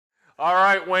All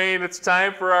right, Wayne, it's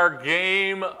time for our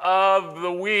game of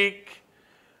the week.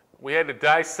 We had to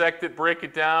dissect it, break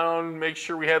it down, make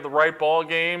sure we had the right ball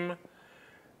game.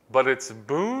 But it's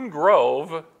Boone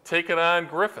Grove taking on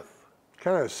Griffith.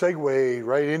 Kind of segue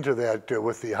right into that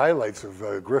with the highlights of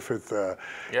Griffith in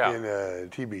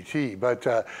TBT. But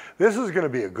this is going to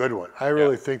be a good one. I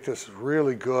really think this is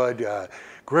really good.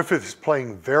 Griffith is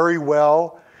playing very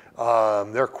well.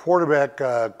 Their quarterback,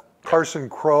 Carson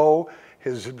Crow,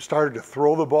 has started to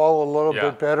throw the ball a little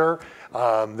bit better.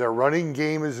 Their running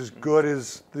game is as good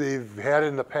as they've had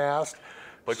in the past.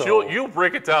 But you'll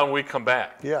break it down when we come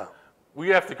back. Yeah. We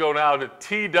have to go now to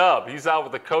T-Dub. He's out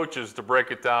with the coaches to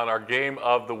break it down, our game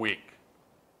of the week.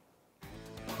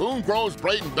 Boone Grove's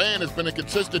Brayton Van has been a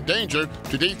consistent danger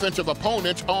to defensive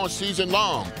opponents all season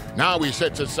long. Now he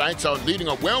sets his sights on leading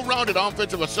a well-rounded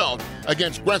offensive assault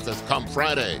against Griffith come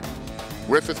Friday.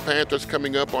 Griffith Panthers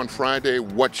coming up on Friday.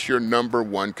 What's your number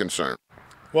one concern?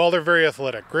 Well, they're very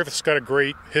athletic. Griffith's got a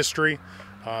great history.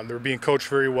 They're being coached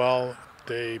very well.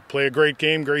 They play a great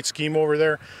game, great scheme over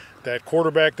there. That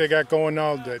quarterback they got going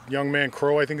now, that young man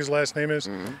Crow, I think his last name is,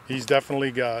 he's definitely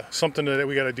got something that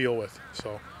we got to deal with.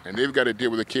 And they've got to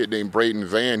deal with a kid named Brayton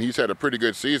Van. He's had a pretty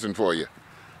good season for you.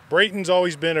 Brayton's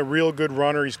always been a real good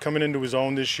runner. He's coming into his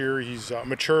own this year. He's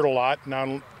matured a lot,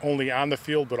 not only on the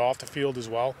field but off the field as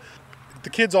well. The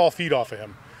kids all feed off of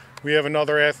him. We have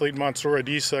another athlete, Mansour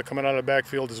Adisa, coming out of the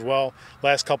backfield as well.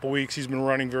 Last couple weeks, he's been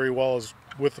running very well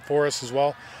for us as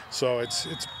well. So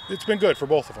it's been good for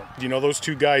both of them. You know, those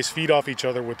two guys feed off each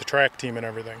other with the track team and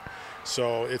everything.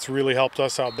 So it's really helped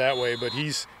us out that way. But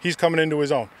he's coming into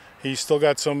his own. He's still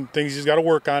got some things he's got to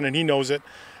work on, and he knows it.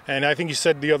 And I think he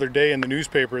said the other day in the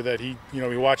newspaper that he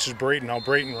watches Brayton, how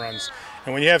Brayton runs.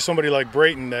 And when you have somebody like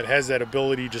Brayton that has that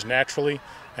ability just naturally,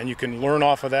 and you can learn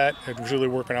off of that, it's really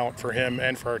working out for him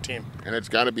and for our team. And it's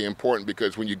got to be important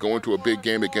because when you go into a big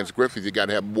game against Griffith, you got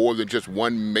to have more than just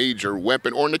one major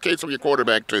weapon, or in the case of your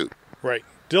quarterback too. Right.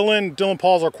 Dylan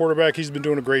Paul's our quarterback. He's been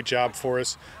doing a great job for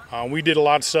us. We did a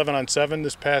lot of 7-on-7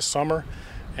 this past summer,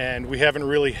 and we haven't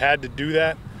really had to do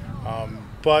that.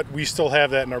 But we still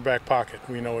have that in our back pocket.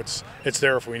 We know it's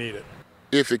there if we need it.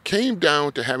 If it came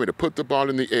down to having to put the ball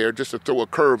in the air just to throw a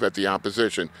curve at the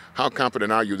opposition, how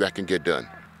confident are you that can get done?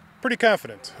 Pretty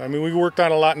confident. I mean, we worked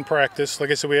on a lot in practice. Like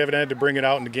I said, we haven't had to bring it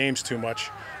out in the games too much.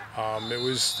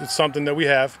 It's something that we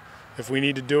have. If we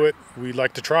need to do it, we'd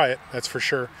like to try it, that's for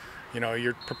sure. You know,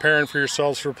 you're preparing for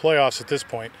yourselves for playoffs at this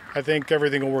point. I think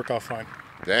everything will work out fine.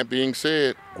 That being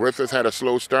said, Griffith had a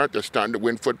slow start. They're starting to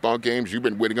win football games. You've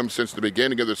been winning them since the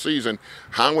beginning of the season.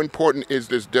 How important is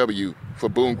this W for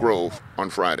Boone Grove on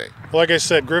Friday? Well, like I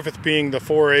said, Griffith being the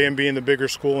 4A and being the bigger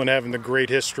school and having the great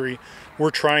history,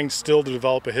 we're trying still to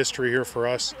develop a history here for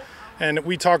us. And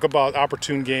we talk about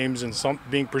opportune games and some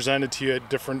being presented to you at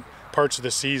different parts of the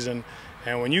season.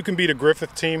 And when you can beat a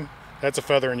Griffith team, that's a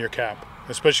feather in your cap,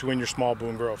 especially when you're small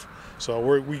Boone Grove. So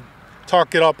we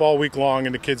talk it up all week long,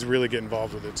 and the kids really get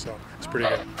involved with it, so it's pretty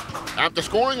good. After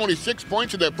scoring only 6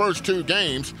 points in their first 2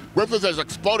 games, Griffith has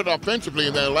exploded offensively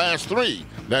in their last 3,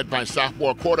 led by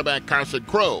sophomore quarterback Carson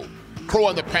Crow. Crow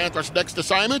and the Panthers' next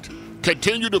assignment?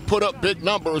 Continue to put up big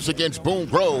numbers against Boone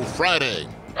Grove Friday.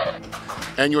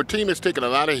 And your team has taken a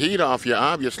lot of heat off you,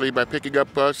 obviously, by picking up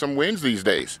some wins these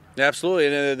days. Absolutely,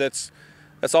 and that's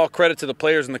all credit to the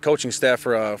players and the coaching staff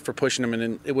for pushing them,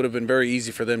 and it would have been very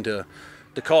easy for them to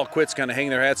call it quits, kind of hang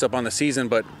their hats up on the season,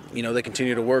 but you know they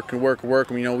continue to work and work and work.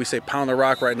 And, you know, we say pound the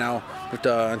rock right now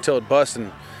until it busts,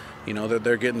 and you know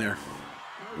they're getting there.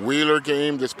 Wheeler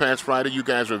game this past Friday, you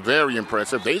guys were very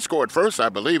impressive. They scored first, I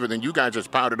believe, and then you guys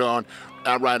just pounded on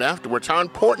right afterwards. How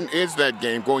important is that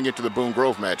game going into the Boone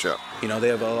Grove matchup? You know, they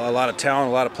have a lot of talent,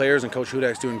 a lot of players, and Coach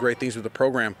Hudak's doing great things with the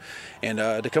program. And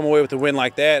to come away with a win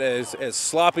like that, as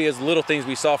sloppy as the little things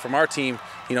we saw from our team,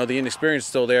 you know, the inexperience is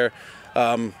still there.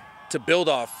 To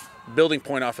building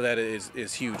point off of that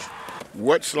is huge.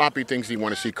 What sloppy things do you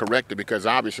want to see corrected? Because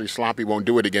obviously sloppy won't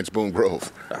do it against Boone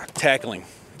Grove. Tackling,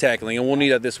 and we'll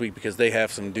need that this week because they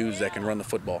have some dudes that can run the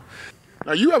football.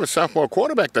 Now, you have a sophomore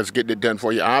quarterback that's getting it done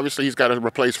for you. Obviously, he's got to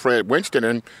replace Fred Winston,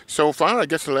 and so far, I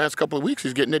guess the last couple of weeks,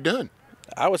 he's getting it done.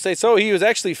 I would say so. He was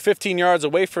actually 15 yards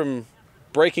away from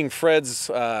breaking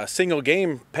Fred's single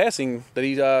game passing that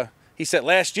he set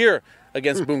last year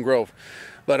against Boone Grove.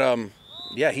 But,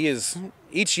 yeah, he is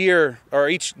each year or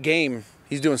each game,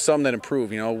 he's doing something that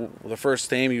improved. You know, the first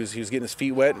game he was getting his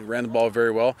feet wet and ran the ball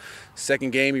very well.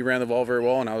 Second game he ran the ball very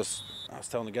well, and I was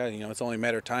telling the guys, you know, it's only a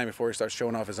matter of time before he starts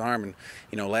showing off his arm. And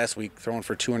you know, last week throwing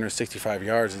for 265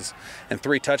 yards and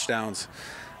 3 touchdowns.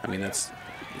 I mean,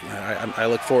 I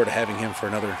look forward to having him for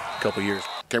another couple of years.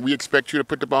 Can we expect you to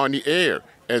put the ball in the air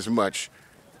as much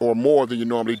or more than you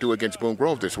normally do against Boone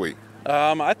Grove this week?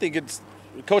 I think it's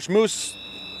Coach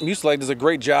Muselak does a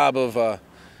great job of,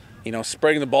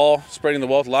 spreading the ball, spreading the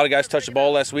wealth. A lot of guys touched the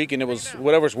ball last week, and it was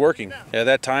whatever's working. At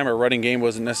that time, our running game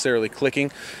wasn't necessarily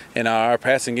clicking, and our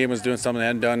passing game was doing something it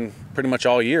hadn't done pretty much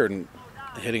all year, and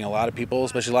hitting a lot of people,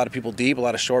 especially a lot of people deep, a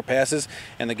lot of short passes.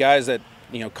 And the guys that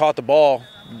caught the ball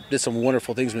did some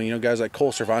wonderful things. Guys like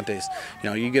Cole Cervantes.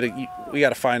 We got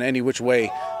to find any which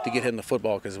way to get him the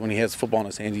football, because when he has the football in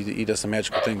his hands, he does some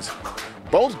magical things.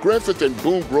 Both Griffith and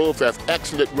Boone Grove have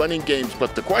excellent running games,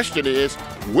 but the question is,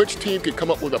 which team can come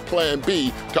up with a plan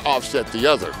B to offset the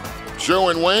other? Joe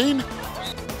and Wayne,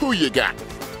 who you got?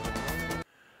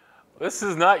 This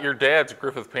is not your dad's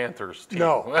Griffith Panthers team.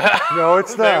 No,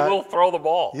 it's not. They will throw the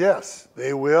ball. Yes,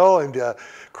 they will, and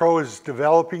Crow is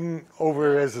developing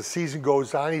over as the season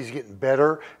goes on. He's getting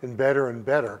better and better and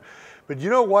better. But you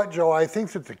know what, Joe? I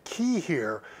think that the key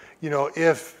here,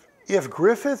 if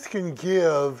Griffith can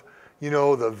give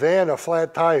the van a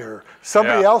flat tire,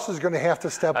 somebody else is going to have to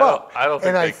step up.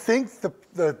 I think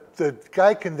the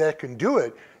guy that can do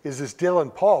it is this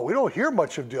Dylan Paul. We don't hear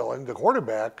much of Dylan, the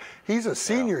quarterback. He's a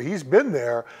senior. He's been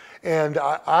there. And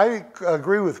I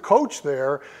agree with Coach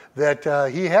there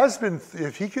that he has been,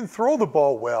 if he can throw the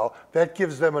ball well, that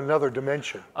gives them another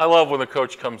dimension. I love when the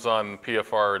coach comes on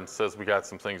PFR and says we got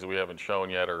some things that we haven't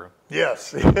shown yet.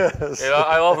 Yes.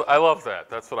 I love that.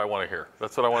 That's what I want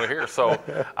to hear. So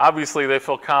obviously they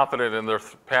feel confident in their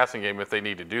passing game if they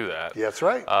need to do that. Yeah, that's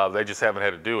right. They just haven't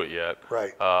had to do it yet.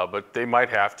 Right. But they might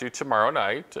have to tomorrow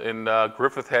night. And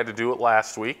Griffith had to do it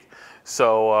last week.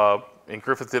 So. And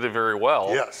Griffith did it very well.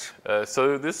 Yes.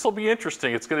 So this will be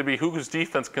interesting. It's going to be whose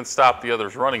defense can stop the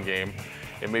other's running game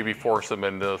and maybe force them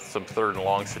into some third and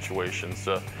long situations.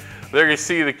 There you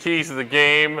see the keys of the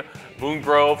game. Boone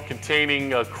Grove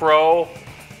containing Crow,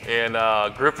 and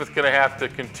Griffith going to have to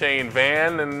contain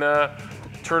Van, and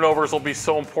turnovers will be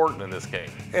so important in this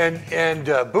game. And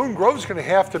Boone Grove's going to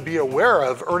have to be aware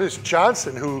of Ernest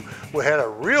Johnson, who had a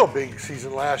real big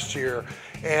season last year,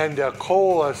 and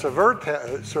Cole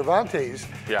Cervantes.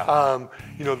 Yeah.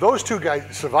 Those two guys,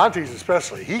 Cervantes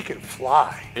especially, he can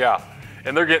fly. Yeah,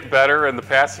 and they're getting better, and the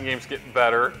passing game's getting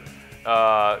better.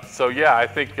 So yeah, I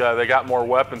think they got more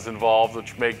weapons involved,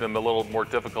 which make them a little more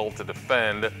difficult to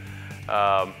defend.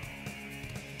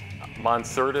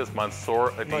 Mansour, yes,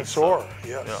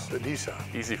 Adisa.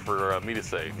 Easy for me to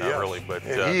say, not really, but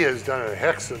and he has done an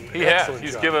excellent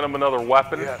He's job. given them another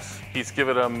weapon. Yes. He's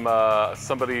given them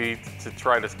somebody to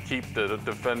try to keep the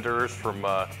defenders from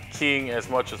keying as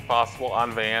much as possible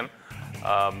on Van.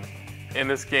 In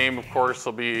this game, of course,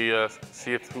 will be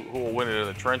see who will win it in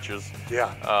the trenches.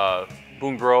 Yeah.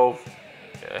 Boone Grove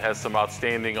has some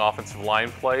outstanding offensive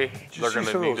line play. Did you see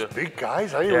some of those big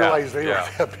guys? I didn't realize they were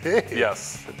that big.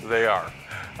 Yes, they are.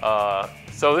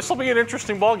 So this will be an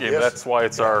interesting ball game. Yes. That's why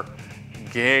it's our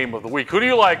game of the week. Who do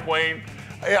you like, Wayne?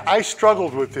 I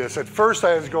struggled with this. At first,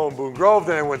 I was going Boone Grove,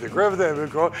 then I went to Griffith,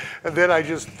 and then I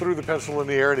just threw the pencil in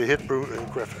the air and it hit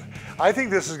Griffith. I think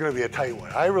this is going to be a tight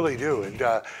one. I really do. And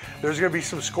there's going to be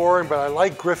some scoring, but I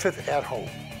like Griffith at home.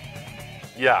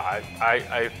 Yeah,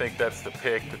 I think that's the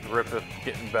pick. The Griffith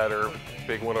getting better.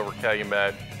 Big one over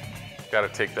Calumet. Got to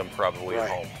take them probably at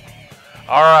home.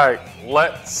 All right,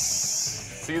 let's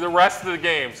see the rest of the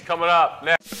games coming up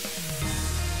next.